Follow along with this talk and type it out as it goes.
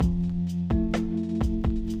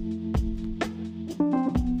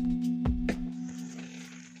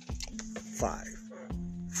5,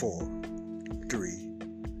 4, 3,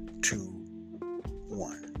 2,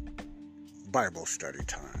 1. Bible study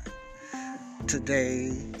time. Today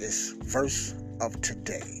is verse of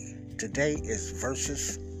today. Today is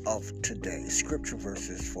verses of today. Scripture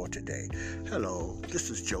verses for today. Hello, this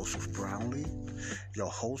is Joseph Brownlee, your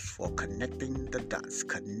host for Connecting the Dots.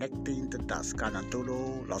 Connecting the Dots.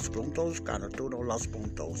 Canatudo los puntos, canatudo los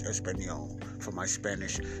puntos. Espanol for my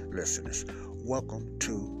Spanish listeners. Welcome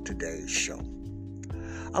to today's show.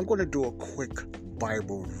 I'm going to do a quick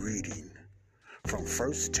Bible reading from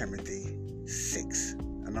 1 Timothy 6.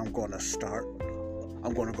 And I'm going to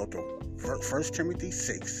go through 1 Timothy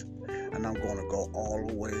 6. And I'm going to go all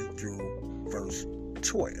the way through verse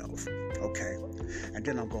 12. Okay? And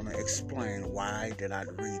then I'm going to explain why did I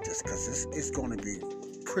read this. Because it's going to be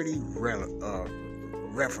pretty reverent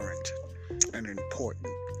and important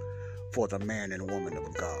for the man and woman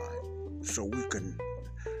of God. So we can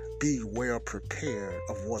be well prepared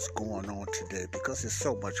of what's going on today, because there's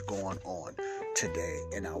so much going on today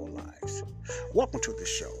in our lives. Welcome to the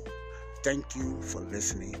show. Thank you for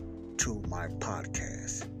listening to my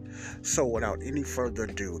podcast. So without any further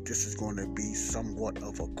ado, this is going to be somewhat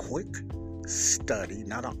of a quick study,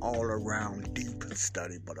 not an all-around deep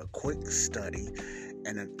study, but a quick study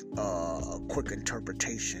and a quick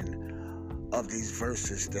interpretation of these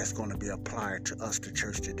verses that's going to be applied to us, the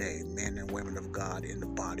church today, men and women of God in the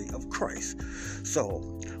body of Christ.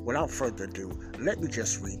 So, without further ado, let me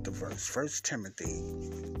just read the verse. 1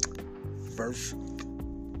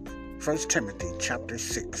 Timothy chapter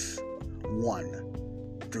 6,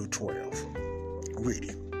 1 through 12.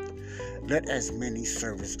 Reading. Let as many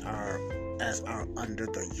servants as are under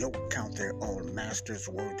the yoke count their own masters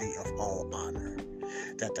worthy of all honor,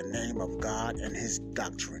 that the name of God and his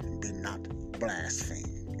doctrine be not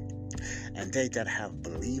blasphemed. And they that have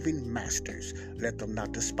believing masters, let them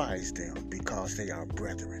not despise them because they are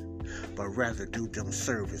brethren, but rather do them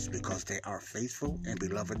service because they are faithful and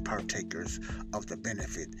beloved partakers of the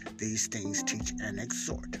benefit these things teach and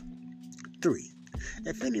exhort. 3.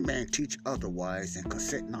 If any man teach otherwise and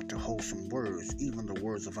consent not to wholesome words, even the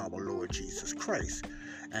words of our Lord Jesus Christ,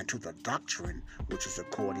 and to the doctrine which is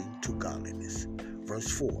according to godliness.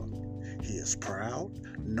 Verse 4. He is proud,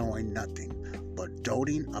 knowing nothing, but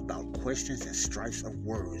doting about questions and strifes of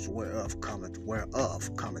words, whereof cometh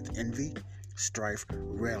envy, strife,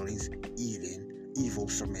 railings, evil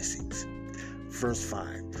surmisings. Verse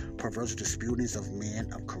 5. Perverse disputings of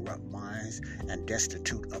men of corrupt minds and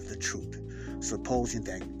destitute of the truth, supposing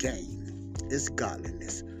that gain is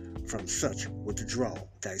godliness. From such withdraw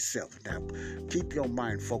thyself. Now, keep your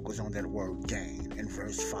mind focused on that word gain in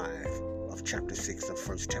verse 5 of chapter 6 of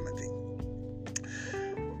 1 Timothy.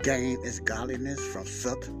 Gain is godliness, from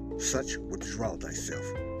such withdraw thyself.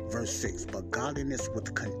 Verse 6, but godliness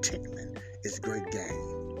with contentment is great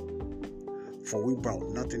gain. For we brought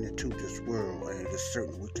nothing into this world, and it is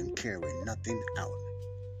certain we can carry nothing out.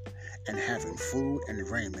 And having food and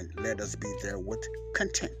raiment, let us be therewith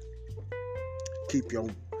content. Keep your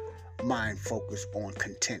mind focused on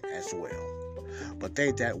content as well. But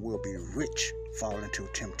they that will be rich fall into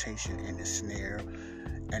temptation and a snare,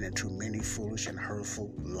 and into many foolish and hurtful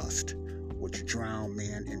lusts, which drown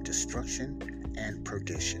men in destruction and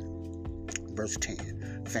perdition. Verse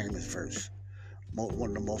 10, famous verse.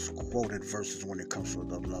 One of the most quoted verses when it comes to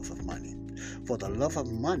the love of money. For the love of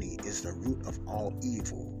money is the root of all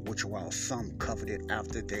evil, which while some coveted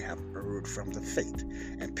after they have erred from the faith,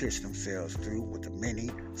 and pierced themselves through with many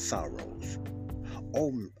sorrows.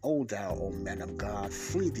 O thou, O man of God,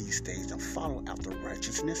 flee these things and follow after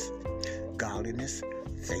righteousness, godliness,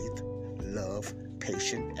 faith, love,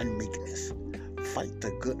 patience, and meekness. Fight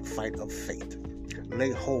the good fight of faith.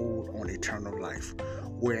 Lay hold on eternal life,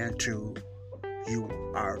 whereunto you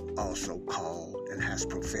are also called, and has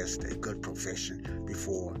professed a good profession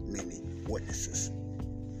before many witnesses.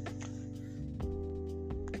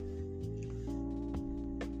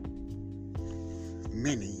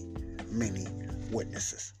 Many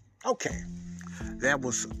witnesses. Okay, that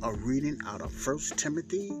was a reading out of 1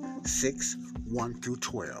 Timothy 6, 1 through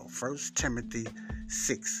 12. 1 Timothy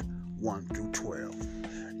 6, 1 through 12.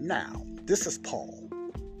 Now, this is Paul.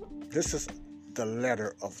 This is the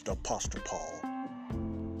letter of the Apostle Paul,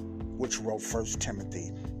 which wrote 1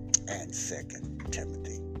 Timothy and 2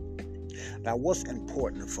 Timothy. Now, what's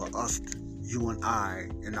important for us, you and I,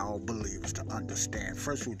 and all believers to understand?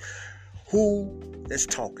 First, who is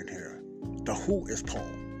talking here? The who is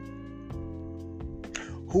Paul.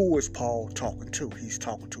 Who is Paul talking to? He's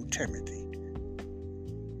talking to Timothy.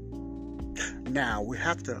 Now, we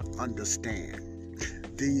have to understand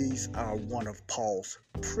these are one of Paul's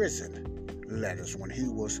prison letters when he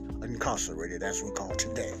was incarcerated, as we call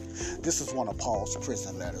today. This is one of Paul's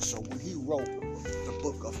prison letters. So when he wrote the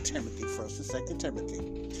book of Timothy, 1st and 2nd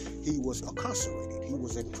Timothy, he was incarcerated. He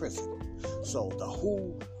was in prison. So the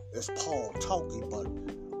who is Paul talking, but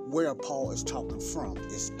where Paul is talking from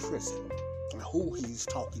is prison. And who he's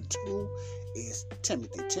talking to is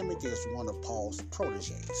Timothy. Timothy is one of Paul's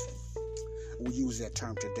proteges. We use that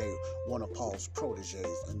term today, one of Paul's proteges.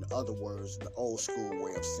 In other words, the old school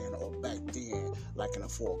way of saying, or back then, like in the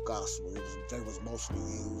four Gospels, they was mostly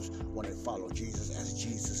used when they followed Jesus as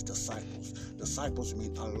Jesus' disciples. Disciples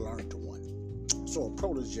mean a learned one. So a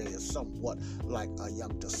protege is somewhat like a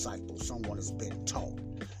young disciple, someone has been taught.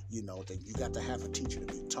 You know, that you got to have a teacher to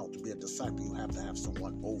be taught. To be a disciple, you have to have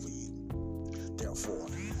someone over you. Therefore,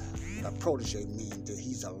 a protege means that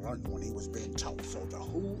he's a learned one. He was being taught. So the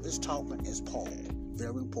who is talking is Paul.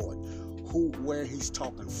 Very important. Where he's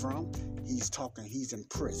talking from, he's in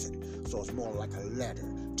prison. So it's more like a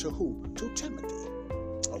letter. To who? To Timothy.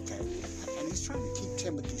 Okay? And he's trying to keep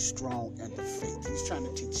Timothy strong in the faith. He's trying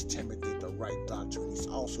to teach Timothy the right doctrine. He's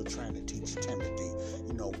also trying to teach Timothy,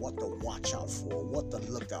 what to watch out for, what to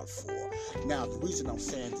look out for. Now, the reason I'm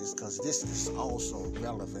saying this is because this is also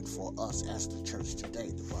relevant for us as the church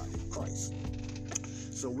today, the body of Christ.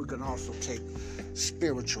 So we can also take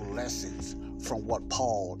spiritual lessons from what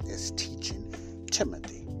Paul is teaching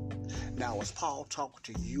Timothy. Now, is Paul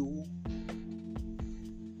talking to you,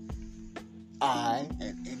 I,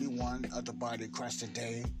 and anyone of the body of Christ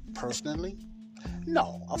today personally?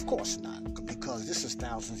 No, of course not, because this is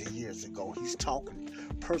thousands of years ago. He's talking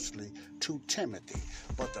personally to Timothy.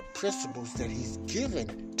 But the principles that he's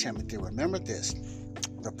given Timothy, remember this,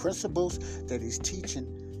 the principles that he's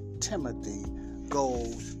teaching Timothy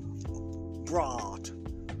goes broad,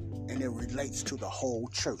 and it relates to the whole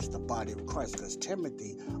church, the body of Christ, because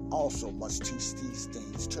Timothy also must teach these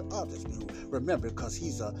things to others. Remember, because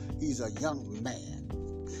he's a young man.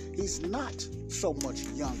 He's not so much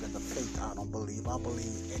young in the faith, I don't believe. I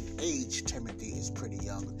believe in age, Timothy is pretty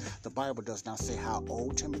young. The Bible does not say how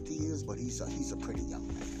old Timothy is, but he's a pretty young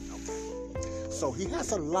man, okay? So he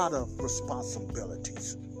has a lot of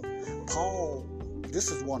responsibilities. Paul,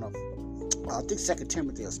 this is one of, I think 2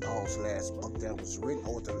 Timothy is Paul's last book that was written,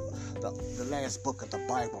 or the last book of the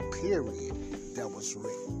Bible, period, that was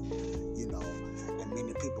written, and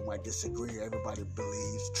many people might disagree. Everybody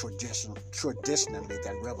believes traditionally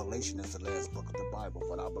that Revelation is the last book of the Bible,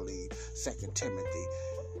 but I believe 2 Timothy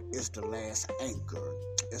is the last anchor.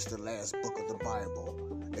 It's the last book of the Bible.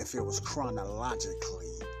 If it was chronologically,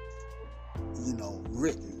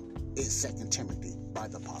 written, it's 2 Timothy by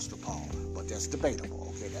the Apostle Paul, but that's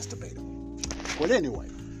debatable. Okay, that's debatable. But anyway,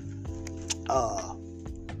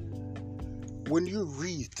 when you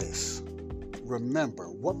read this, remember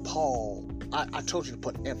what Paul, I told you to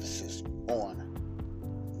put emphasis on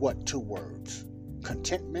what two words?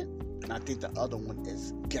 Contentment, and I think the other one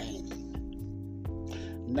is gaining.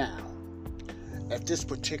 Now, at this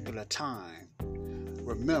particular time,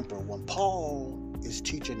 remember when Paul is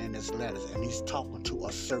teaching in his letters and he's talking to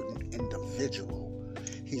a certain individual,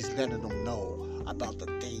 he's letting them know about the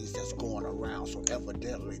things that's going around. So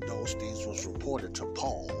evidently those things was reported to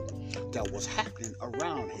Paul that was happening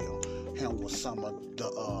around him with some of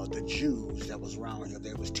the Jews that was around here.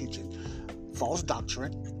 They was teaching false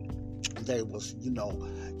doctrine. They was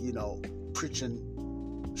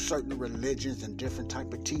preaching certain religions and different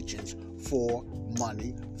type of teachings for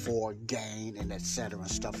money, for gain, and etc. and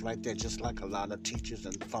stuff like that, just like a lot of teachers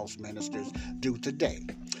and false ministers do today.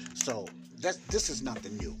 So this is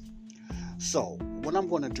nothing new. So what I'm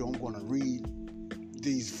going to do, I'm going to read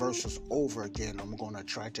these verses over again. I'm going to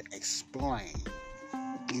try to explain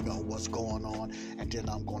what's going on, and then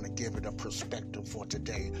I'm going to give it a perspective for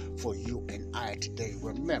today, for you and I today.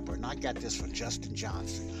 Remember, and I got this from Justin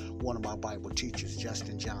Johnson, one of my Bible teachers,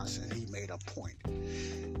 Justin Johnson. He made a point.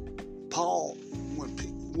 Paul,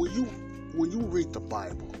 when you read the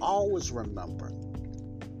Bible, always remember,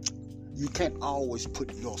 you can't always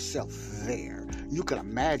put yourself there. You can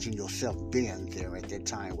imagine yourself being there at that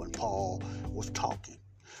time when Paul was talking.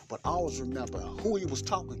 But always remember who he was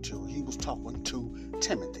talking to. He was talking to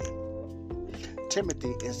Timothy. Timothy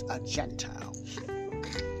is a Gentile.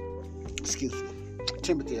 Excuse me.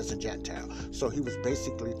 Timothy is a Gentile. So he was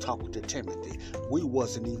basically talking to Timothy. We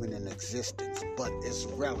wasn't even in existence, but it's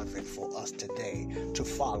relevant for us today to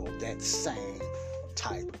follow that same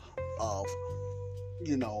type of,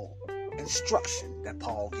 instruction that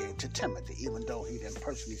Paul gave to Timothy, even though he didn't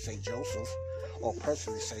personally say Joseph or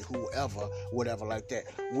personally say whoever, whatever like that.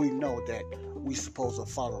 We know that we supposed to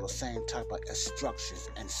follow the same type of instructions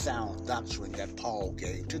and sound doctrine that Paul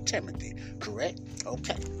gave to Timothy, correct?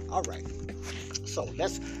 Okay, all right. So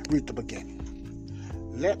let's read the beginning.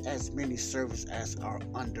 Let as many servants as are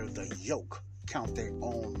under the yoke count their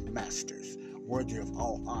own masters, worthy of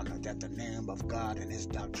all honor, that the name of God and his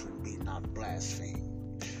doctrine be not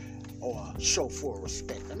blasphemed, or show for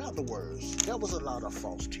respect. In other words, there was a lot of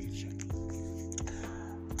false teaching.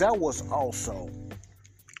 There was also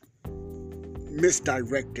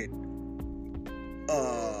misdirected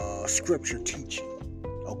scripture teaching,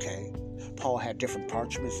 okay? Paul had different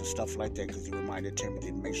parchments and stuff like that because he reminded Timothy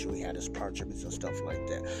to make sure he had his parchments and stuff like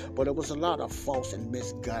that. But it was a lot of false and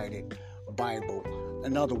misguided Bible,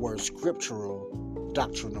 in other words, scriptural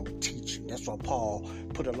doctrinal teaching. That's why Paul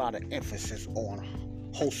put a lot of emphasis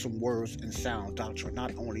on wholesome words and sound doctrine,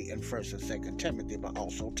 not only in 1st and 2nd Timothy, but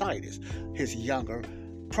also Titus, his younger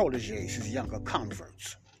proteges, his younger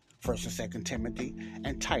converts. 1st and 2nd Timothy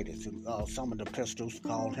and Titus. Some of the epistles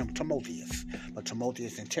called him Timotheus, but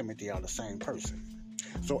Timotheus and Timothy are the same person.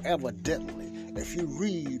 So evidently, if you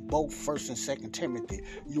read both 1st and 2nd Timothy,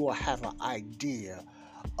 you will have an idea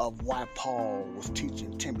of why Paul was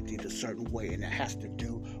teaching Timothy a certain way, and it has to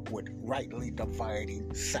do with rightly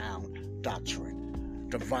dividing sound doctrine,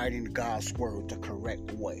 dividing God's word the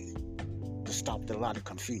correct way to stop a lot of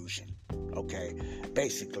confusion. Okay,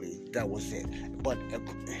 basically that was it. But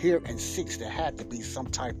here in 6, there had to be some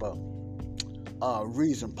type of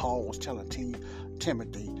reason Paul was telling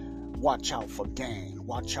Timothy, watch out for gain,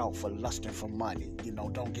 watch out for lusting for money.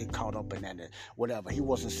 Don't get caught up in that, whatever. He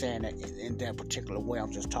wasn't saying that in that particular way.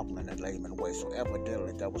 I'm just talking in a layman way. So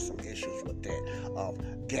evidently there was some issues with that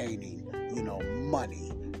of gaining,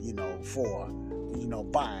 money, for,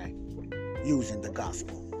 by using the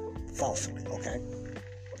gospel falsely. Okay.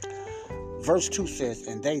 Verse 2 says,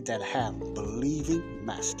 and they that have believing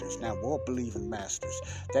masters. Now, what believing masters?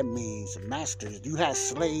 That means masters. You had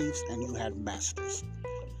slaves and you had masters.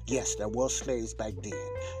 Yes, there were slaves back then.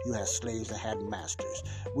 You had slaves that had masters.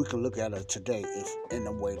 We could look at it today if in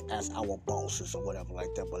a way as our bosses or whatever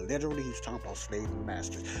like that. But literally, he's talking about slave and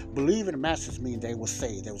masters. Believing masters mean they were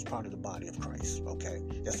saved. They was part of the body of Christ. Okay,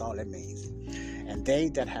 that's all that means. And they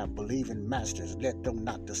that have believing masters, let them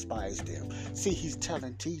not despise them. See, he's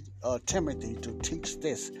telling Timothy to teach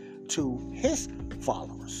this to his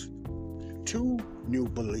followers, to new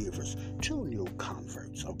believers, to new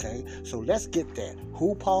converts, okay? So let's get that.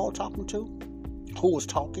 Who Paul talking to? Who was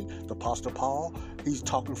talking? The Apostle Paul. He's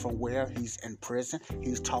talking from where? He's in prison.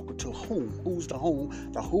 He's talking to whom? Who's the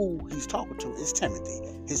whom? The who he's talking to is Timothy,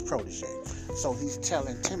 his protege. So he's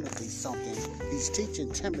telling Timothy something. He's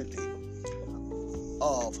teaching Timothy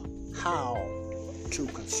of how to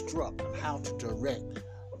construct and how to direct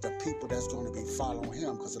the people that's going to be following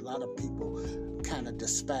him, because a lot of people kind of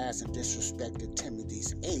despised and disrespected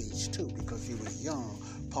Timothy's age too, because he was young.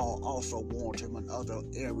 Paul also warned him in other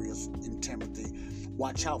areas in Timothy,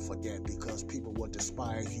 watch out for that, because people will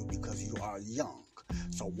despise you because you are young.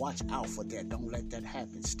 So watch out for that. Don't let that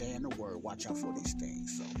happen. Stay in the word. Watch out for these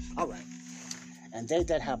things. So, all right. And they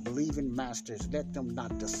that have believing masters, let them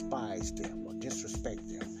not despise them or disrespect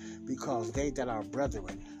them, because they that are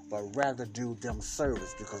brethren, but rather do them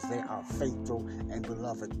service, because they are faithful and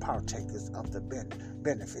beloved partakers of the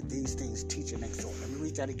benefit. These things teach and exhort. Let me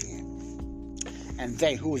read that again. And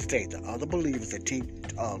they, who is they? The other believers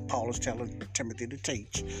that Paul is telling Timothy to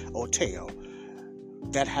teach or tell,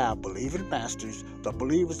 that have believing masters, the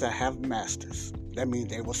believers that have masters. That means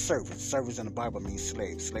they were servants. Servants in the Bible means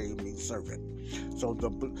slave. Slave means servant. So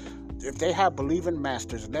if they have believing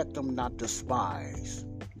masters, let them not despise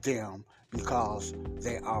them, because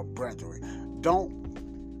they are brethren. Don't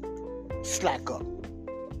slack up,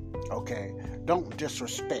 okay? Don't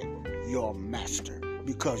disrespect your master,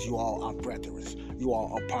 because you all are brethren. You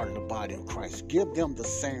all are part of the body of Christ. Give them the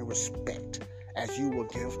same respect as you will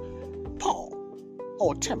give Paul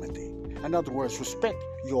or Timothy. In other words, respect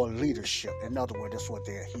your leadership. In other words, that's what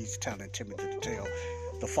he's telling Timothy to tell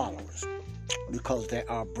the followers, because they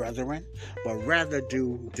are brethren, but rather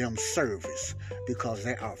do them service, because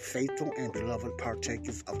they are faithful and beloved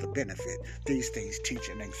partakers of the benefit. These things teach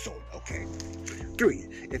and exhort, okay? 3,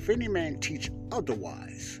 if any man teach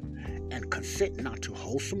otherwise, and consent not to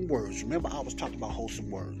wholesome words. Remember, I was talking about wholesome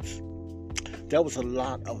words. There was a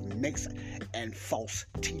lot of mixed and false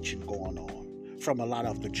teaching going on from a lot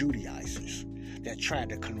of the Judaizers that tried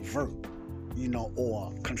to convert,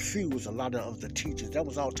 or confuse a lot of the teachers. There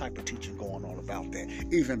was all type of teaching going on about that,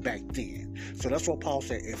 even back then. So that's what Paul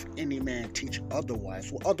said, if any man teach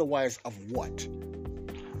otherwise. Well, otherwise of what?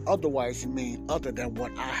 Otherwise mean other than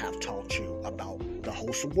what I have taught you about the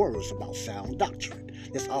wholesome words about sound doctrine.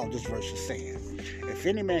 That's all this verse is saying. If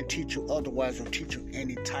any man teach you otherwise or teach you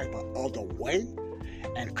any type of other way,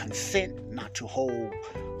 and consent not to hold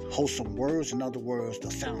wholesome words, in other words,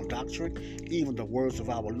 the sound doctrine, even the words of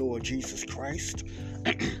our Lord Jesus Christ,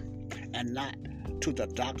 and not to the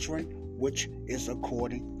doctrine which is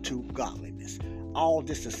according to godliness. All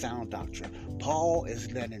this is sound doctrine. Paul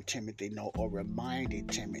is letting Timothy know, or reminding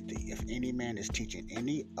Timothy, if any man is teaching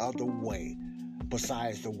any other way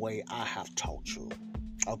besides the way I have taught you.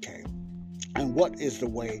 Okay. And what is the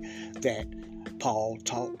way that Paul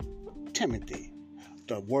taught Timothy?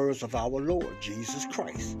 The words of our Lord Jesus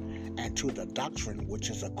Christ, and to the doctrine which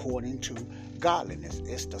is according to godliness.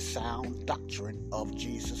 It's the sound doctrine of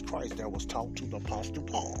Jesus Christ that was taught to the Apostle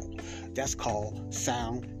Paul. That's called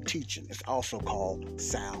sound teaching. It's also called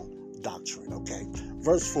sound doctrine. Okay,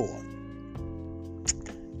 verse 4.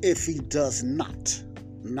 If he does not,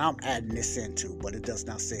 now I'm adding this into, but it does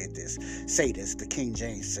not say this. The King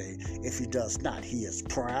James say, if he does not, he is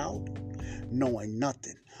proud, knowing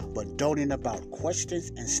nothing, but doting about questions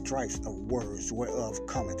and strifes of words, whereof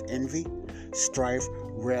cometh envy, strife,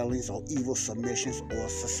 railings, or evil submissions or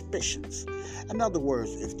suspicions. In other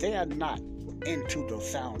words, if they are not into the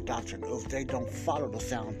sound doctrine, if they don't follow the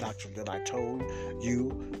sound doctrine that I told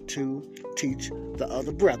you to teach the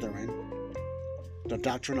other brethren, the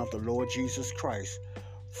doctrine of the Lord Jesus Christ,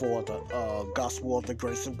 for the gospel of the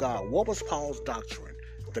grace of God. What was Paul's doctrine?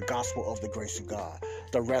 The gospel of the grace of God,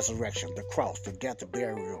 the resurrection, the cross, the death, the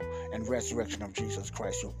burial, and resurrection of Jesus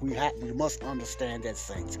Christ. So we must understand that,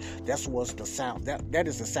 saints. That's what's the sound. That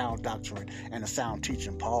is the sound doctrine and the sound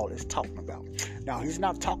teaching Paul is talking about. Now, he's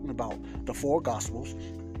not talking about the four gospels: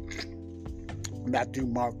 Matthew,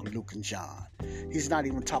 Mark, Luke, and John. He's not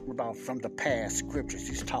even talking about from the past scriptures.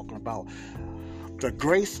 He's talking about the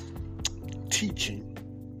grace teaching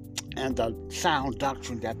and the sound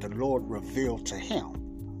doctrine that the Lord revealed to him,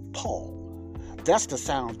 Paul. That's the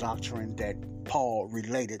sound doctrine that Paul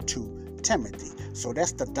related to Timothy. So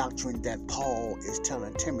that's the doctrine that Paul is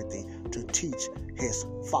telling Timothy to teach his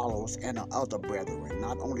followers and the other brethren,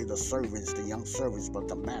 not only the servants, the young servants, but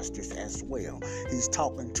the masters as well. He's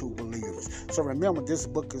talking to believers. So remember, this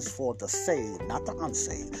book is for the saved, not the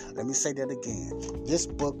unsaved. Let me say that again. This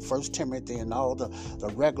book, 1 Timothy and all the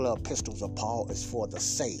regular epistles of Paul, is for the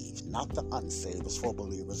saved, not the unsaved. It's for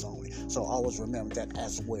believers only. So always remember that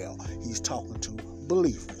as well. He's talking to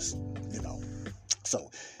believers,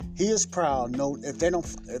 So he is proud. No, if they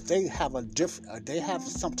have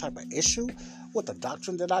some type of issue with the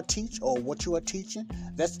doctrine that I teach or what you are teaching,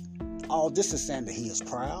 that's all this is saying, that he is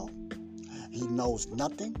proud. He knows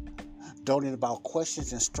nothing, doting about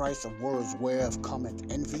questions and strifes of words, whereof cometh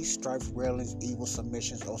envy, strife, railings, evil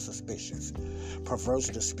submissions or suspicions, perverse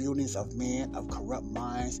disputings of men of corrupt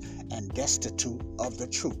minds, and destitute of the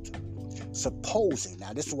truth. Supposing,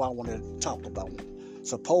 now this is what I want to talk about.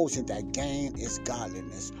 Supposing that gain is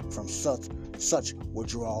godliness, from such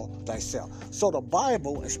withdraw thyself. So the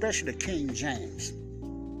Bible, especially the King James,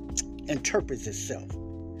 interprets itself.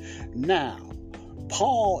 Now,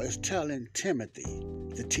 Paul is telling Timothy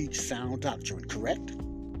to teach sound doctrine, correct?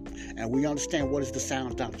 And we understand what is the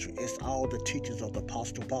sound doctrine. It's all the teachings of the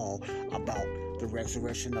Apostle Paul about the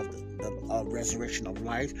resurrection of the resurrection of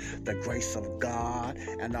life, the grace of God,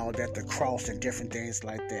 and all that, the cross and different things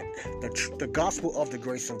like that. The gospel of the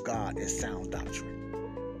grace of God is sound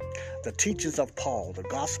doctrine. The teachings of Paul, the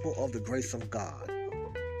gospel of the grace of God,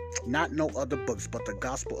 not no other books, but the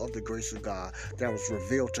gospel of the grace of God that was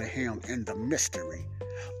revealed to him in the mystery.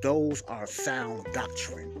 Those are sound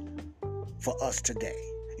doctrine for us today.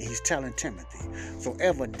 And he's telling Timothy. So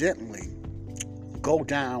evidently, go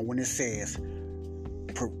down when it says,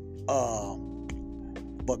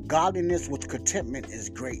 but godliness with contentment is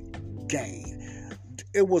great gain.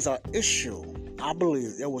 It was an issue. I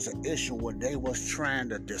believe it was an issue where they was trying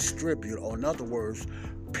to distribute, or in other words,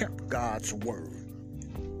 pimp God's word.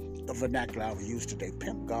 The vernacular I use today,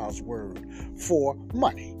 pimp God's word for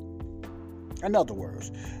money. In other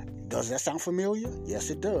words, does that sound familiar?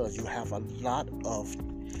 Yes, it does. You have a lot of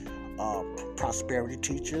prosperity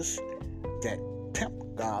teachers that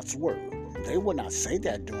pimp God's word. They would not say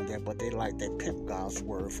that doing that, but they pimp God's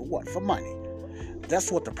word for what? For money.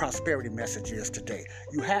 That's what the prosperity message is today.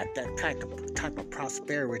 You had that type of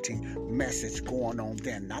prosperity message going on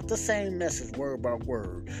then. Not the same message word by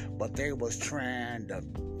word, but they was trying to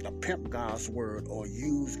pimp God's word or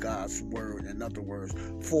use God's word, in other words,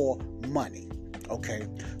 for money. Okay?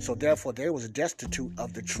 So therefore, they was destitute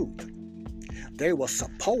of the truth. They were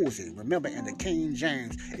supposing, remember in the King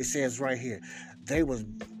James, it says right here, they was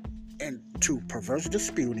and to perverse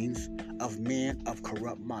disputings of men of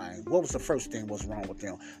corrupt mind. What was the first thing was wrong with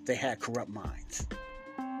them? They had corrupt minds.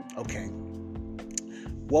 Okay.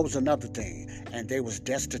 What was another thing? And they was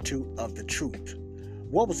destitute of the truth.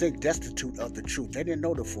 What was they destitute of the truth? They didn't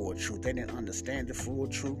know the full truth. They didn't understand the full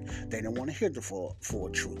truth. They didn't want to hear the full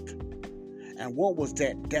truth. And what was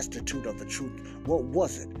that destitute of the truth? What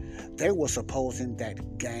was it? They were supposing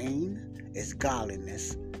that gain is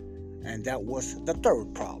godliness. And that was the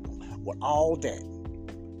third problem. With all that,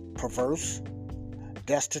 perverse,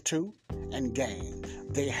 destitute, and gain,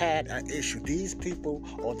 they had an issue. These people,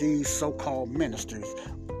 or these so-called ministers,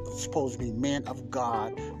 supposed to be men of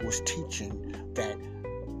God, was teaching that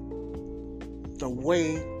the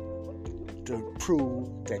way to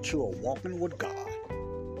prove that you are walking with God,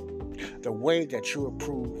 the way that you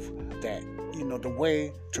prove that, the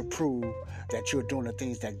way to prove that you're doing the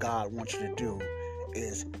things that God wants you to do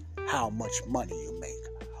is how much money you make,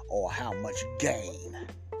 or how much gain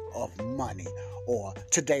of money, or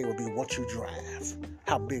today will be what you drive,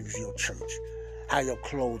 how big is your church, how your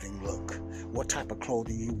clothing look, what type of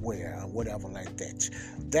clothing you wear, or whatever like that.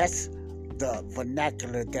 That's the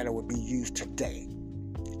vernacular that it would be used today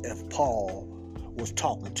if Paul was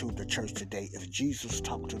talking to the church today, if Jesus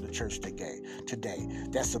talked to the church today.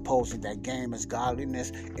 That's supposing that gain is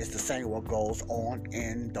godliness is the same what goes on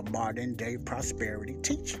in the modern day prosperity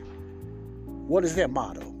teaching. What is their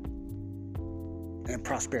motto in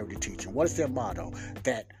prosperity teaching? What is their motto?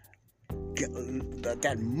 That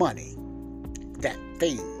money, that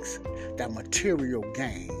things, that material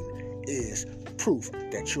gain is proof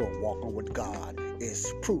that you're walking with God,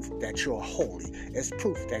 is proof that you're holy, is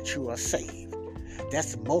proof that you are saved.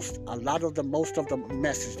 That's most of the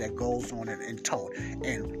message that goes on and taught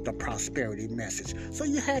in the prosperity message. So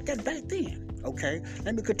you had that back then. Okay,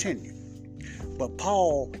 let me continue. But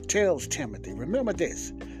Paul tells Timothy, remember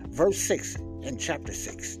this, verse 6 in chapter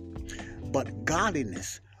 6. But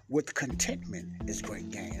godliness with contentment is great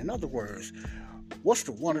gain. In other words, what's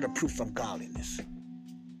one of the proofs of godliness?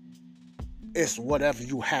 It's whatever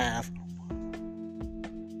you have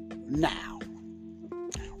now.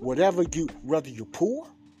 Whether you're poor,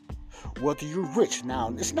 whether you're rich. Now,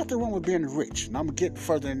 there's nothing wrong with being rich. And I'm going to get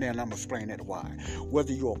further in there and I'm going to explain that why.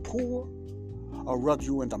 Whether you're poor, or whether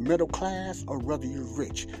you're in the middle class, or whether you're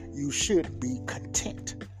rich, you should be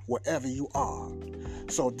content wherever you are.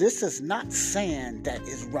 So this is not saying that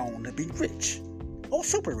it's wrong to be rich or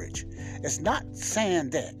super rich. It's not saying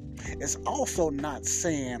that. It's also not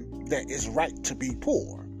saying that it's right to be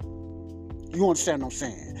poor. You understand what I'm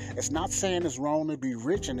saying? It's not saying it's wrong to be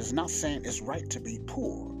rich, and it's not saying it's right to be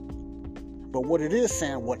poor. But what it is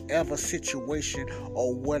saying, whatever situation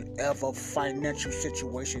or whatever financial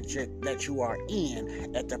situation that you are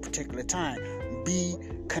in at that particular time, be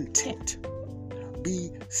content.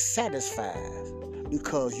 Be satisfied,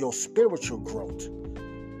 because your spiritual growth,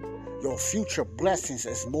 your future blessings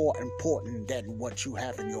is more important than what you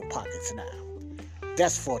have in your pockets now.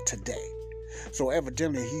 That's for today. So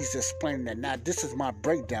evidently he's explaining that now this is my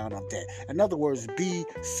breakdown of that. In other words, be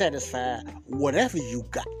satisfied whatever you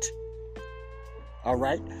got. All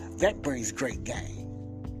right? That brings great gain.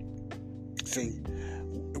 See,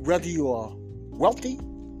 whether you are wealthy,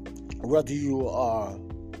 whether you are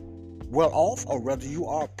well off, or whether you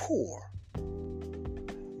are poor,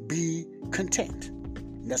 be content.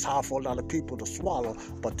 That's hard for a lot of people to swallow,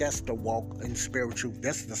 but that's the walk in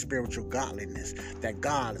that's the spiritual godliness that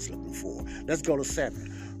God is looking for. Let's go to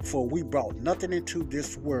 7. For we brought nothing into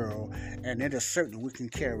this world, and it is certain we can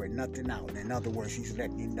carry nothing out. In other words, he's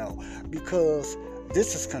letting you know, because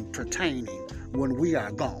this is pertaining when we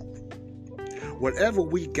are gone. Whatever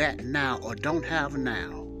we got now or don't have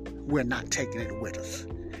now, we're not taking it with us.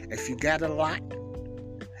 If you got a lot,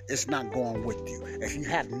 it's not going with you. If you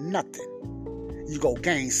have nothing, you go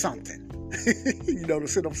gain something. You know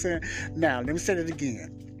what I'm saying? Now, let me say it again.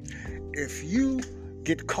 If you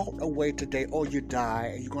get caught away today or you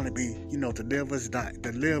die, you're going to be, to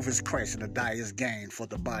live is Christ and to die is gain for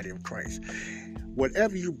the body of Christ.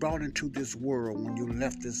 Whatever you brought into this world when you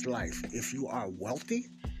left this life, if you are wealthy,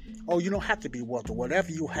 or you don't have to be wealthy,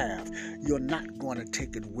 whatever you have, you're not going to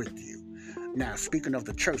take it with you. Now, speaking of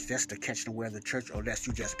the church, that's the catching away of the church, or unless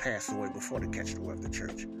you just passed away before the catching away of the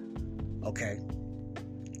church. Okay?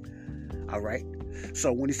 All right?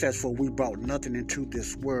 So when he says, for we brought nothing into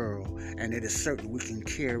this world, and it is certain we can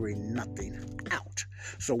carry nothing out.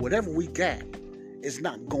 So whatever we got is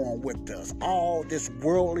not going with us. All this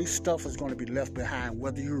worldly stuff is going to be left behind,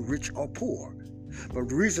 whether you're rich or poor. But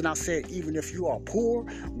the reason I said, even if you are poor,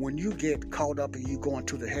 when you get caught up and you go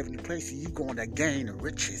into the heavenly places, you're going to gain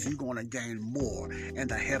riches. You're going to gain more in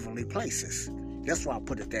the heavenly places. That's why I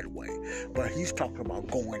put it that way. But he's talking about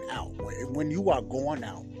going out. When you are going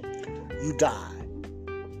out, you die.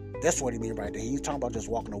 That's what he means right there. He's talking about just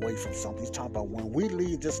walking away from something. He's talking about when we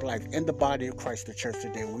leave this life in the body of Christ, the church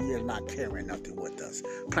today, we are not carrying nothing with us.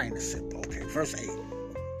 Plain and simple. Okay, verse 8.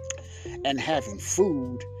 And having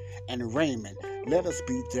food and raiment, let us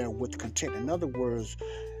be there with content. In other words,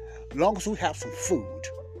 as long as we have some food,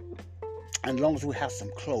 and as long as we have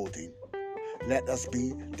some clothing, let us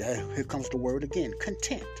be, here comes the word again,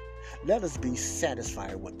 content. Let us be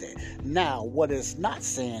satisfied with that. Now, what it's not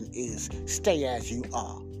saying is stay as you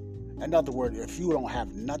are. In other words, if you don't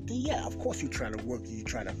have nothing, yeah, of course you try to work, you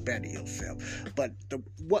try to better yourself. But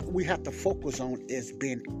what we have to focus on is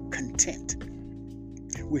being content.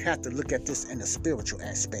 We have to look at this in a spiritual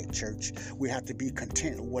aspect, church. We have to be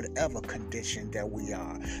content in whatever condition that we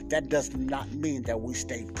are. That does not mean that we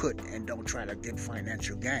stay put and don't try to get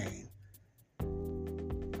financial gain.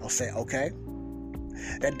 I'll say, okay?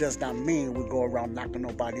 That does not mean we go around knocking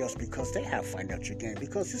nobody else because they have financial gain,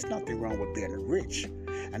 because there's nothing wrong with being rich.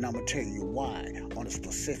 And I'm going to tell you why on a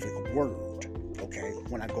specific word, okay,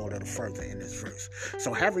 when I go a little further in this verse.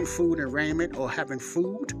 So having food and raiment, or having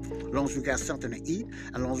food, as long as we got something to eat,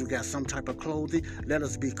 as long as we got some type of clothing, let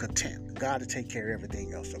us be content. God will take care of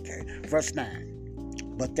everything else, okay? Verse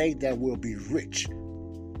 9, but they that will be rich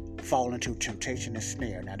fall into temptation and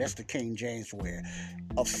snare. Now that's the King James way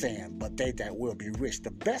of saying, but they that will be rich.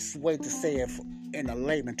 The best way to say it in a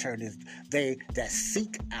layman term is they that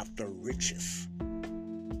seek after riches.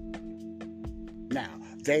 Now,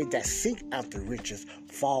 they that seek after riches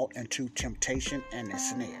fall into temptation and a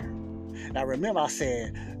snare. Now remember I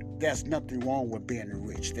said there's nothing wrong with being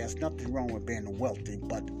rich. There's nothing wrong with being wealthy.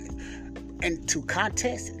 But into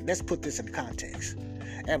context, let's put this in context.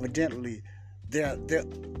 Evidently, there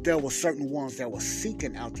were certain ones that were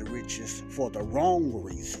seeking out the riches for the wrong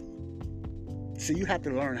reason. So you have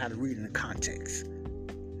to learn how to read in the context.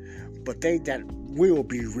 But they that will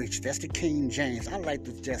be rich, that's the King James. I like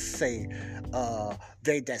to just say,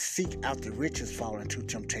 they that seek out the riches fall into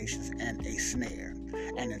temptations and a snare,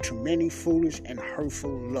 and into many foolish and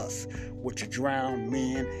hurtful lusts, which drown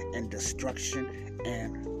men in destruction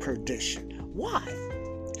and perdition. Why?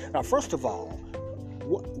 Now, first of all,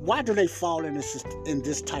 why do they fall in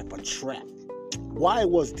this type of trap? Why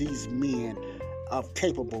was these men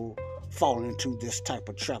capable falling into this type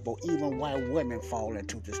of trap, or even why women fall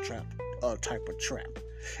into this type of trap?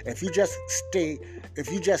 If you just stick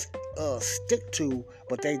to,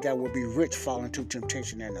 but they that will be rich fall into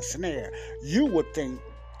temptation and a snare, you would think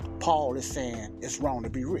Paul is saying it's wrong to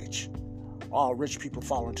be rich. All rich people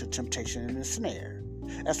fall into temptation and a snare.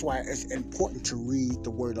 That's why it's important to read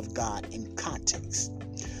the Word of God in context.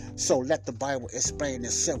 So let the Bible explain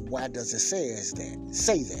itself. Why does it say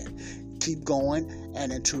that? Keep going,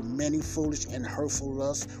 and into many foolish and hurtful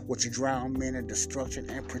lusts, which drown men in destruction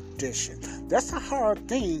and perdition. That's a hard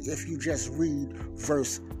thing if you just read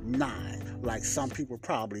verse 9, like some people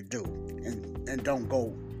probably do, and don't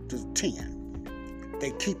go to 10.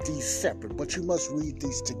 They keep these separate, but you must read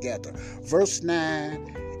these together. Verse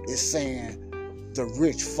 9 is saying the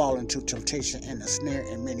rich fall into temptation and a snare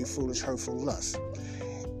and many foolish, hurtful lusts.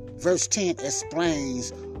 Verse 10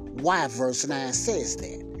 explains why verse 9 says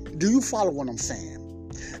that. Do you follow what I'm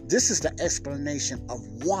saying? This is the explanation of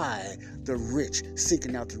why the rich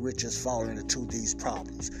seeking out the riches fall into these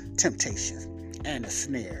problems, temptation and a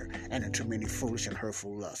snare, and into many foolish and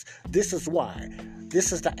hurtful lusts. This is why.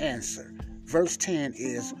 This is the answer. Verse 10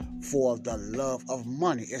 is for the love of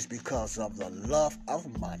money. It's because of the love of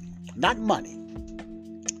money, not money.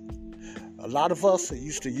 A lot of us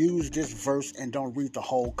used to use this verse and don't read the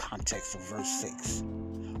whole context of verse 6.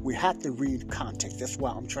 We have to read context. That's why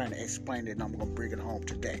I'm trying to explain it, and I'm going to bring it home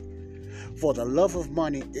today. For the love of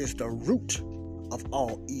money is the root of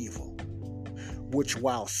all evil, which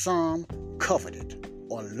while some coveted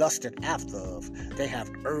or lusted after of, they have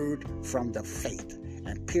erred from the faith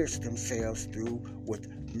and pierced themselves through with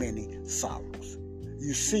many sorrows.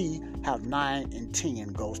 You see how 9 and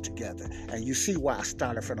 10 goes together. And you see why I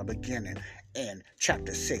started from the beginning in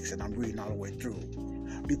chapter 6, and I'm reading all the way through.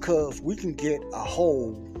 Because we can get a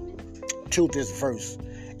hold to this verse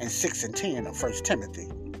in 6 and 10 of 1 Timothy.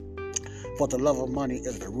 For the love of money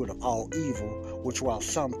is the root of all evil, which while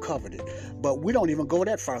some coveted. But we don't even go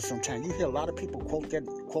that far sometimes. You hear a lot of people quote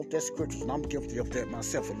that scriptures, and I'm guilty of that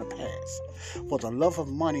myself in the past. For the love of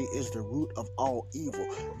money is the root of all evil.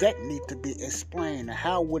 That needs to be explained.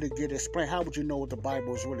 How would it get explained? How would you know what the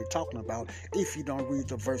Bible is really talking about if you don't read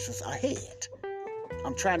the verses ahead?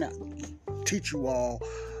 I'm trying to teach you all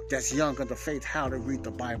that's young in the faith how to read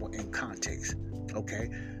the Bible in context. Okay?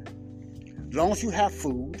 As long as you have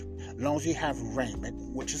food, as As long as you have raiment,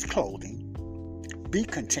 which is clothing, be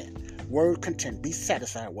content. Word content, be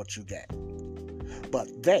satisfied with what you get.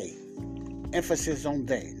 But they, emphasis on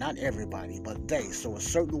they, not everybody, but they. So it's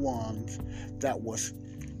certain ones that was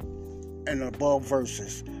in the above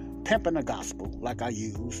verses, pimping the gospel, like I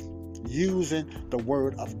used, using the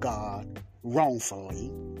word of God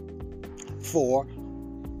wrongfully for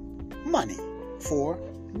money, for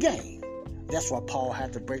gain. That's why Paul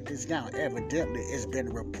had to break this down. Evidently, it's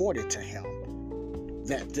been reported to him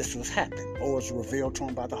that this was happening, or it's revealed to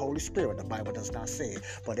him by the Holy Spirit. The Bible does not say it,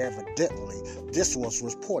 but evidently, this was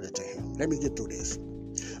reported to him. Let me get through this.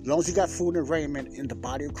 As long as you got food and raiment in the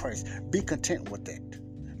body of Christ, be content with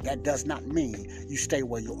it. That does not mean you stay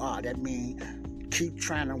where you are. That means keep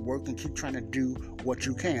trying to work and keep trying to do what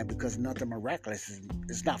you can, because nothing miraculous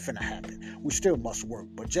is not finna happen. We still must work,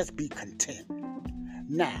 but just be content.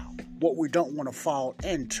 Now, what we don't want to fall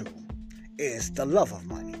into is the love of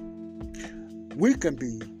money.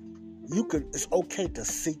 It's okay to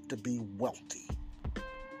seek to be wealthy.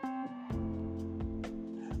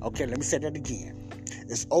 Okay, let me say that again.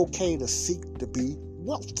 It's okay to seek to be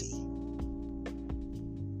wealthy,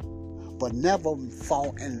 but never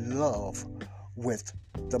fall in love with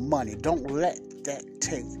the money. Don't let that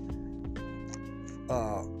take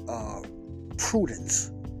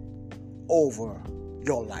prudence over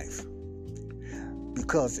your life,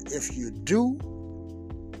 because if you do,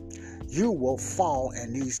 you will fall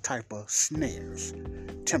in these type of snares,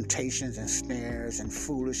 temptations and snares and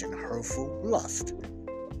foolish and hurtful lust,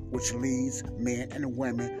 which leads men and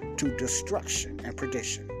women to destruction and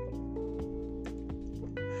perdition.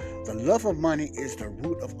 The love of money is the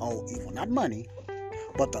root of all evil. Not money,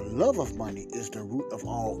 but the love of money is the root of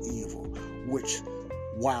all evil, which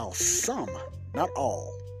while some, not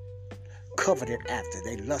all, coveted after,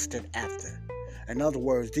 they lusted after. In other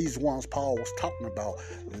words, these ones Paul was talking about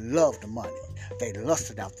loved money. They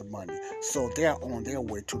lusted after money. So they're on their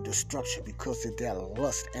way to destruction because of their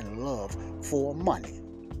lust and love for money.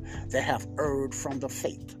 They have erred from the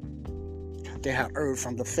faith. They have erred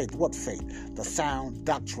from the faith. What faith? The sound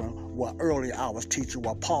doctrine. Well, earlier I was teaching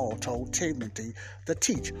what Paul told Timothy to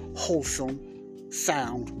teach. Wholesome,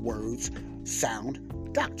 sound words, sound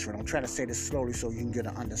doctrine. I'm trying to say this slowly so you can get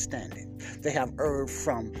an understanding. They have erred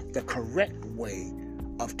from the correct way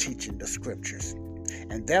of teaching the scriptures,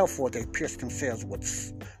 and therefore they pierce themselves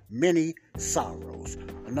with many sorrows.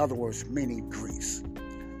 In other words, many griefs.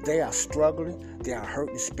 They are struggling, they are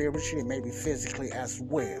hurting spiritually, maybe physically as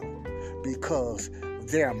well, because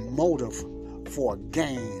their motive for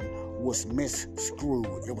gain was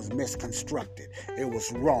misconstrued. It was misconstructed. It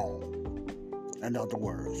was wrong. In other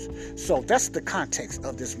words. So that's the context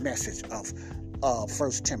of this message of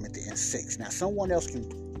 1 Timothy 6. Now, someone else can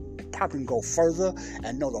probably go further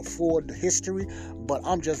and know the full history, but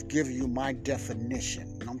I'm just giving you my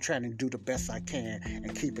definition. And I'm trying to do the best I can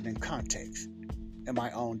and keep it in context in my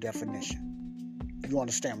own definition. You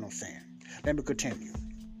understand what I'm saying? Let me continue.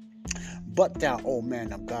 But thou, O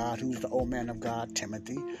man of God, who's the old man of God?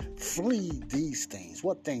 Timothy, flee these things.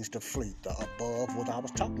 What things to flee? The above, what I was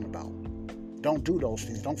talking about. Don't do those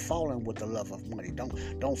things. Don't fall in with the love of money.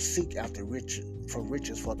 Don't seek after riches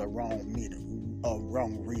for the wrong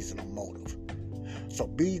reason or motive. So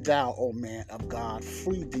be thou, O man of God,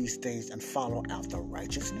 flee these things and follow after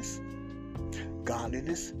righteousness,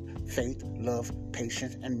 godliness, faith, love,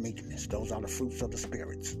 patience, and meekness. Those are the fruits of the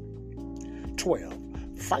spirits. 12.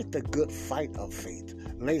 Fight the good fight of faith.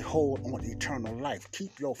 Lay hold on eternal life.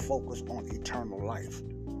 Keep your focus on eternal life.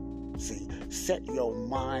 See, set your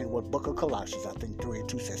mind, what book of Colossians, I think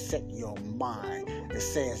 3:2 says, set your mind. It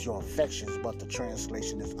says your affections, but the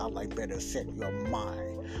translation is, I like better, set your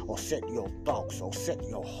mind, or set your thoughts, or set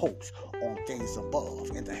your hopes on things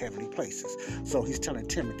above in the heavenly places. So he's telling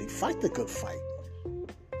Timothy, fight the good fight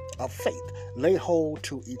of faith. Lay hold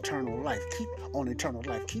to eternal life. Keep on eternal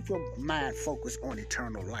life. Keep your mind focused on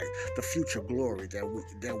eternal life, the future glory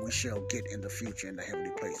that we shall get in the future in the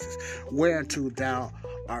heavenly places. Whereunto thou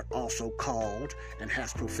art also called and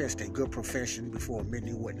hast professed a good profession before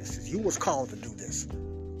many witnesses. You was called to do this.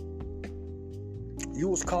 You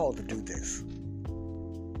was called to do this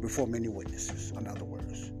before many witnesses, in other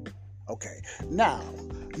words. Okay, now,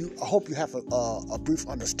 I hope you have a brief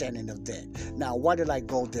understanding of that. Now, why did I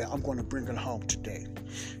go there? I'm going to bring it home today.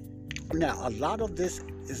 Now, a lot of this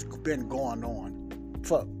has been going on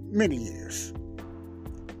for many years,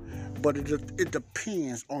 but it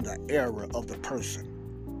depends on the era of the person.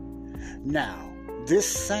 Now, this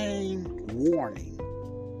same warning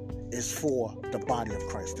is for the body of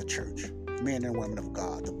Christ, the church, men and women of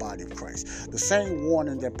God, the body of Christ. The same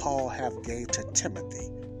warning that Paul gave to Timothy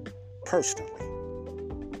personally.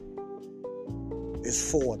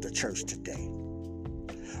 is for the church today.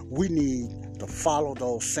 We need to follow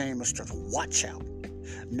those same instructions. Watch out.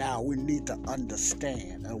 Now we need to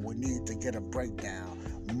understand, and we need to get a breakdown.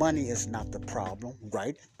 Money is not the problem,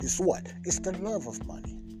 right? It's what? It's the love of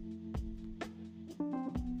money.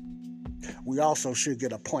 We also should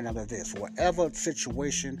get a point out of this. Whatever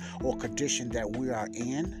situation or condition that we are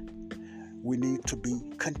in, we need to be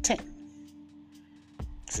content.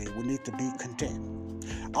 See, we need to be content.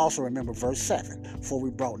 Also remember verse 7. For we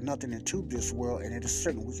brought nothing into this world, and it is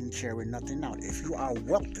certain we can carry nothing out. If you are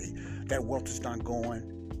wealthy, that wealth is not going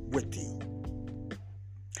with you.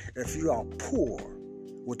 If you are poor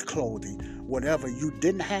with clothing, whatever you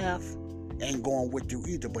didn't have ain't going with you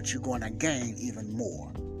either, but you're going to gain even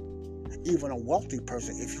more. Even a wealthy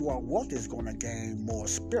person, if you are wealthy, is going to gain more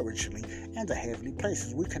spiritually in the heavenly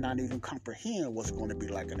places. We cannot even comprehend what's going to be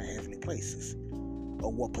like in the heavenly places,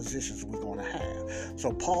 or what positions we're going to have.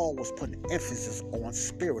 So Paul was putting emphasis on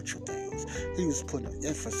spiritual things. He was putting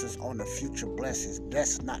emphasis on the future blessings.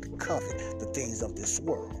 Let's not covet the things of this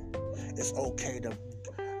world. It's okay to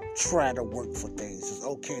try to work for things. It's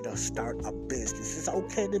okay to start a business. It's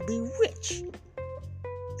okay to be rich.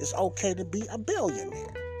 It's okay to be a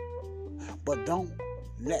billionaire. But don't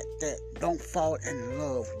fall in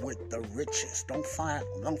love with the riches. Don't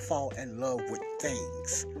fall in love with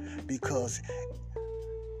things, because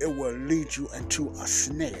it will lead you into a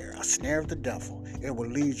snare of the devil. It will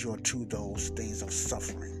lead you into those things of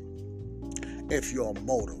suffering. If your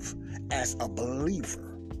motive as a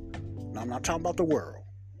believer, now I'm not talking about the world,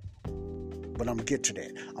 but I'm going to get to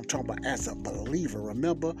that. I'm talking about as a believer.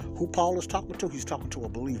 Remember who Paul is talking to? He's talking to a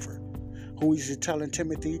believer. Who is he telling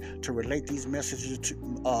Timothy to relate these messages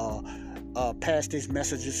to, pass these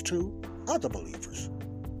messages to? Other believers.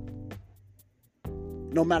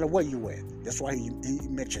 No matter where you at. That's why he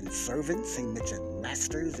mentioned servants, he mentioned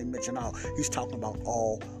masters, he mentioned all. He's talking about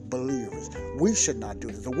all believers. We should not do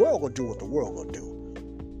this. The world will do what the world will do.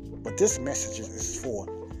 But this message is for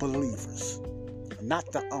believers,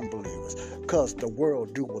 not the unbelievers. Because the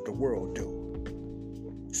world do what the world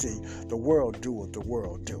do. See, the world do what the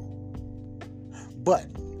world do. But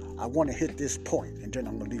I want to hit this point, and then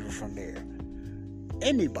I'm going to leave it from there.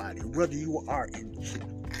 Anybody, whether you are in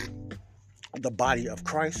the body of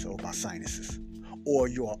Christ, or my sinuses, or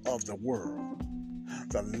you are of the world,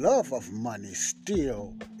 the love of money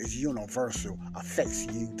still is universal, affects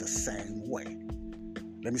you the same way.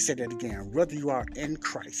 Let me say that again. Whether you are in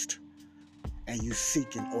Christ and you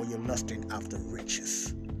seeking or you're lusting after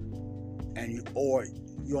riches, or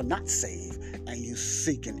you're not saved and you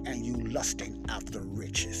seeking and you lusting after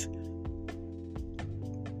riches,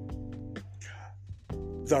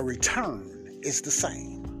 the return is the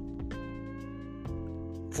same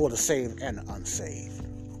for the saved and the unsaved.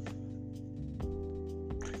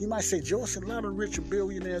 You might say, Joyce, a lot of rich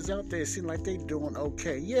billionaires out there seem like they're doing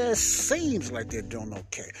okay. Yeah, it seems like they're doing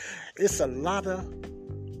okay. It's a lot of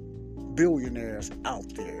billionaires out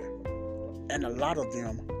there, and a lot of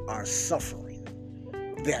them are suffering.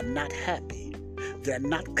 They're not happy. They're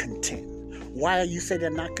not content. Why you say they're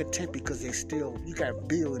not content? Because you got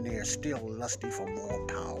billionaires still lusting for more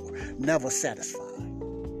power, never satisfied.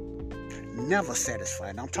 Never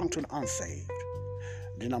satisfied. Now I'm talking to the unsaved.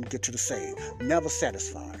 Then I'm going to get to the saved. Never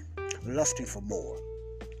satisfied. Lusting for more.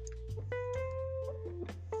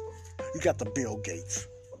 You got the Bill Gates.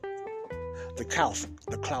 The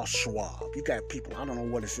Klaus Schwab. You got people, I don't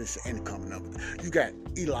know what is this income of it. You got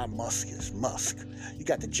Elon Musk. You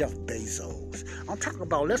got the Jeff Bezos.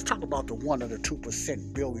 Let's talk about the 1 or the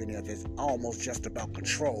 2% billionaire that's almost just about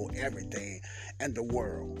control everything in the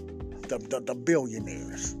world. The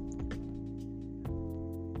billionaires.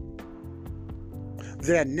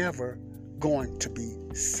 They're never going to be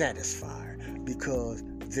satisfied because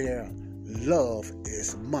their love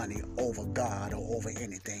is money over God or over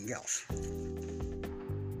anything else.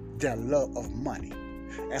 Their love of money.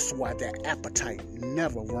 That's why their appetite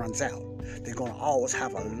never runs out. They're going to always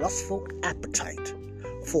have a lustful appetite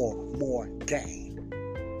for more gain.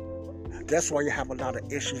 That's why you have a lot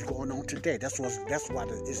of issues going on today. That's why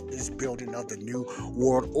this building of the New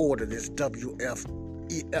World Order, this WEF,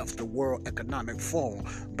 the World Economic Forum,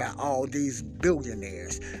 by all these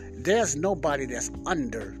billionaires. There's nobody that's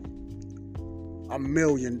under $1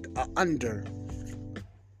 million, under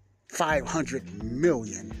 500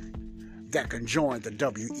 million that can join the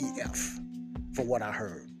WEF, from what I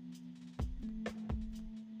heard.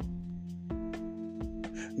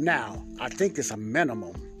 Now, I think it's a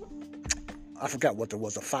minimum. I forgot what there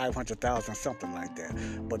was, a 500,000, something like that.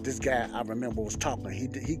 But this guy, I remember, was talking.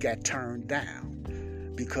 He got turned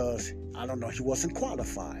down because I don't know, he wasn't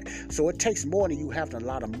qualified. So it takes more than you having a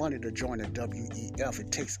lot of money to join the WEF.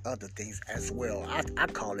 It takes other things as well. I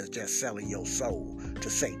call it just selling your soul to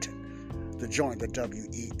Satan to join the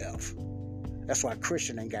WEF. That's why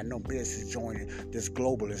Christian ain't got no business joining this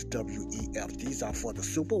globalist WEF. These are for the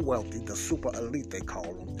super wealthy, the super elite, they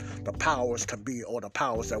call them, the powers to be or the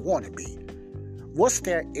powers that want to be. What's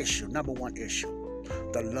their issue? Number one issue,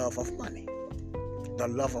 the love of money, the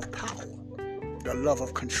love of power, the love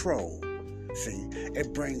of control. See,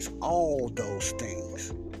 it brings all those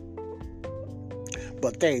things.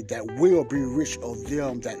 But they that will be rich, or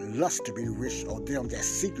them that lust to be rich, or them that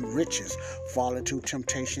seek riches, fall into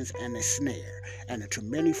temptations and a snare, and into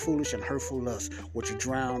many foolish and hurtful lusts, which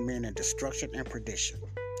drown men in destruction and perdition.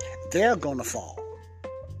 They're gonna fall.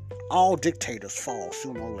 All dictators fall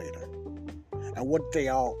sooner or later. And what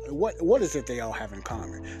is it they all have in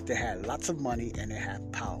common? They had lots of money and they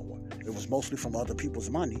had power. It was mostly from other people's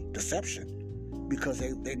money, deception. Because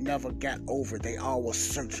they never got over. They always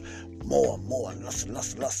search more and more, lust,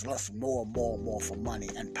 more and more for money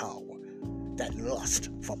and power. That lust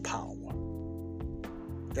for power.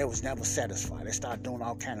 They was never satisfied. They started doing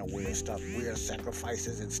all kind of weird stuff, weird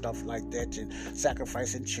sacrifices and stuff like that, and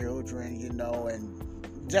sacrificing children,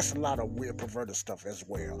 and just a lot of weird perverted stuff as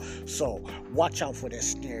well. So watch out for that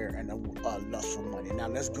snare and the lust for money. Now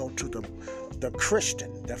let's go to the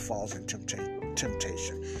Christian that falls in temptation.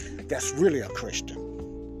 That's really a Christian.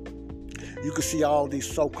 You can see all these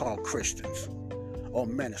so-called Christians or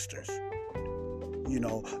ministers,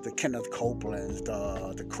 the Kenneth Copelands,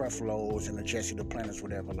 the Creflos, and the Jesse Duplantis,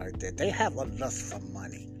 whatever like that. They have a lust for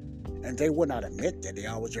money, and they would not admit that. They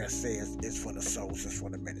always just say it's for the souls, it's for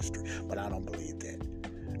the ministry. But I don't believe that.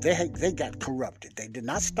 They got corrupted. They did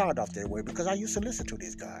not start off that way, because I used to listen to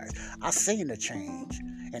these guys. I seen the change.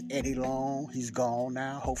 And Eddie Long, he's gone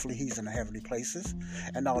now. Hopefully he's in the heavenly places.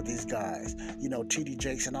 And all these guys, T.D.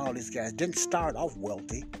 Jakes and all these guys didn't start off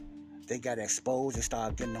wealthy. They got exposed. They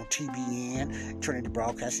started getting on TBN, Trinity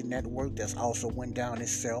Broadcasting Network. That's also went down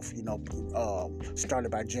itself, started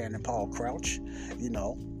by Jan and Paul Crouch,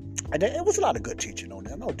 And it was a lot of good teaching on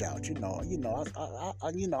there, no doubt. I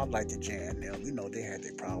like the Jan them. They had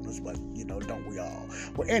their problems, but don't we all?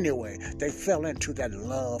 Well, anyway, they fell into that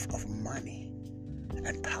love of money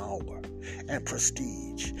and power and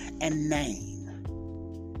prestige and name,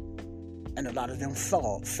 and a lot of them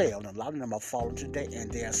failed. A lot of them are falling today, and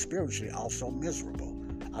they are spiritually also miserable.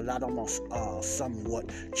 A lot of them are somewhat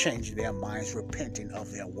changing their minds, repenting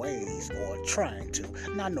of their ways, or trying to.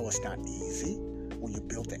 And I know it's not easy. When you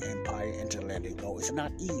build the empire and to let it go, it's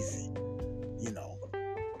not easy,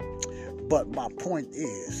 But my point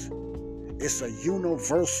is, it's a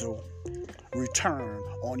universal return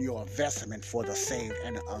on your investment for the saved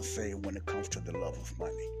and the unsaved when it comes to the love of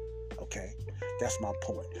money. Okay? That's my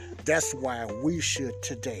point. That's why we should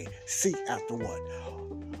today seek after what?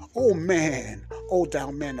 Oh man, oh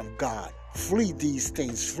thou man of God, flee these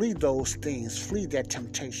things, flee those things, flee that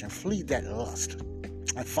temptation, flee that lust,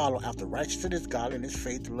 and follow after righteousness, godliness,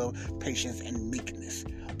 faith, love, patience, and meekness.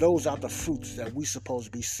 Those are the fruits that we supposed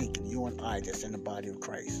to be seeking, you and I, that's in the body of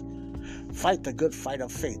Christ. Fight the good fight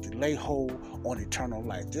of faith. Lay hold on eternal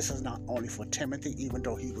life. This is not only for Timothy, even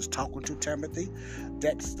though he was talking to Timothy.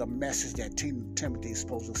 That's the message that Timothy is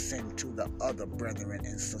supposed to send to the other brethren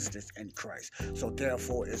and sisters in Christ. So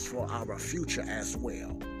therefore, it's for our future as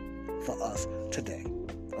well, for us today.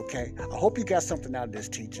 Okay, I hope you got something out of this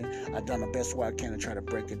teaching. I've done the best way I can to try to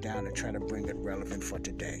break it down and try to bring it relevant for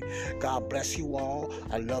today. God bless you all.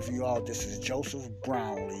 I love you all. This is Joseph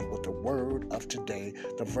Brownlee with the word of today.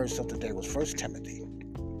 The verse of the day was 1 Timothy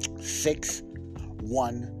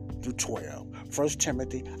 6:1-12. 1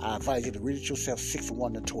 Timothy, I advise you to read it yourself,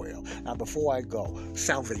 6:1-12. Now, before I go,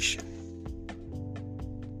 salvation.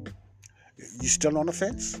 You still on the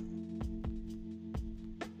fence?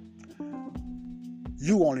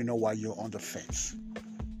 You only know why you're on the fence.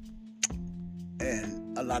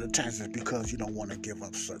 And a lot of times it's because you don't want to give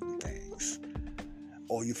up certain things.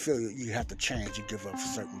 Or you feel you have to change and give up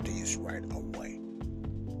certain things right away.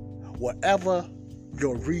 Whatever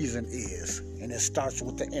your reason is, and it starts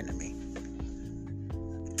with the enemy,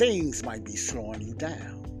 things might be slowing you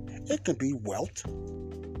down. It could be wealth.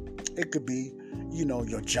 It could be,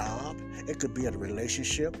 your job. It could be a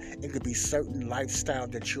relationship. It could be certain lifestyle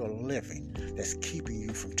that you're living that's keeping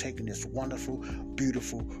you from taking this wonderful,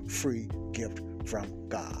 beautiful, free gift from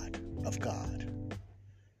God, of God.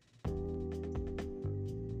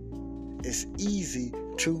 It's easy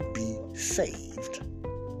to be saved,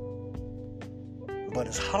 but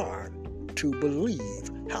it's hard to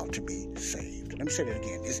believe how to be saved. Let me say that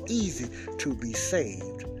again. It's easy to be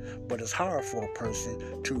saved, but it's hard for a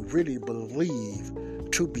person to really believe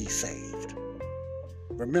to be saved.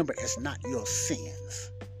 Remember, it's not your sins.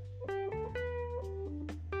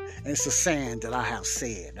 And it's a saying that I have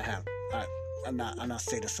said. And I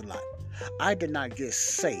say this a lot. I did not get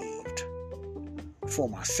saved for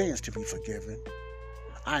my sins to be forgiven.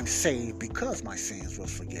 I'm saved because my sins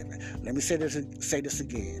was forgiven. Let me say this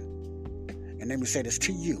again. And let me say this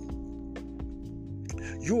to you.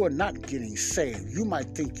 You are not getting saved. You might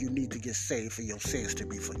think you need to get saved for your sins to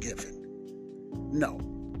be forgiven. No.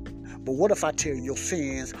 But what if I tell you your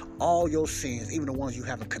sins, all your sins, even the ones you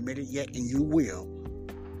haven't committed yet, and you will,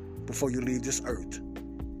 before you leave this earth,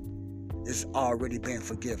 it's already been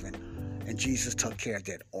forgiven. And Jesus took care of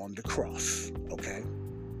that on the cross. Okay?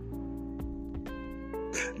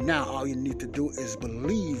 Now all you need to do is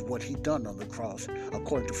believe what he done on the cross.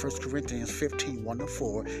 According to 1 Corinthians 15,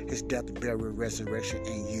 1-4, his death, burial, resurrection,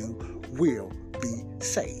 and you will be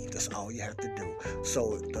saved. That's all you have to do.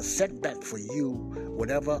 So the setback for you,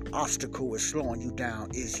 whatever obstacle is slowing you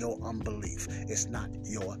down, is your unbelief. It's not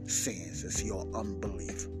your sins. It's your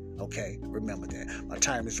unbelief. Okay? Remember that. My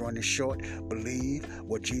time is running short. Believe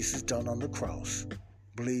what Jesus done on the cross.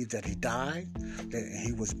 Believe that he died, that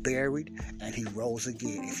he was buried, and he rose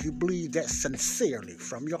again. If you believe that sincerely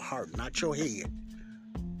from your heart, not your head,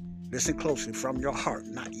 listen closely, from your heart,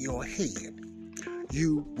 not your head,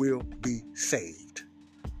 you will be saved.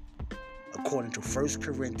 According to 1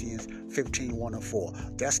 Corinthians 15,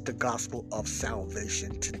 1-4. That's the gospel of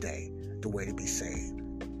salvation today, the way to be saved.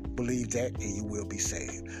 Believe that and you will be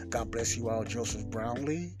saved. God bless you all. Joseph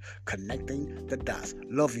Brownlee, connecting the dots.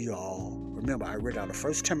 Love you all. Remember, I read out of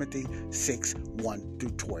 1 Timothy 6,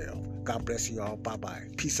 1-12. God bless you all. Bye-bye.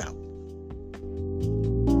 Peace out.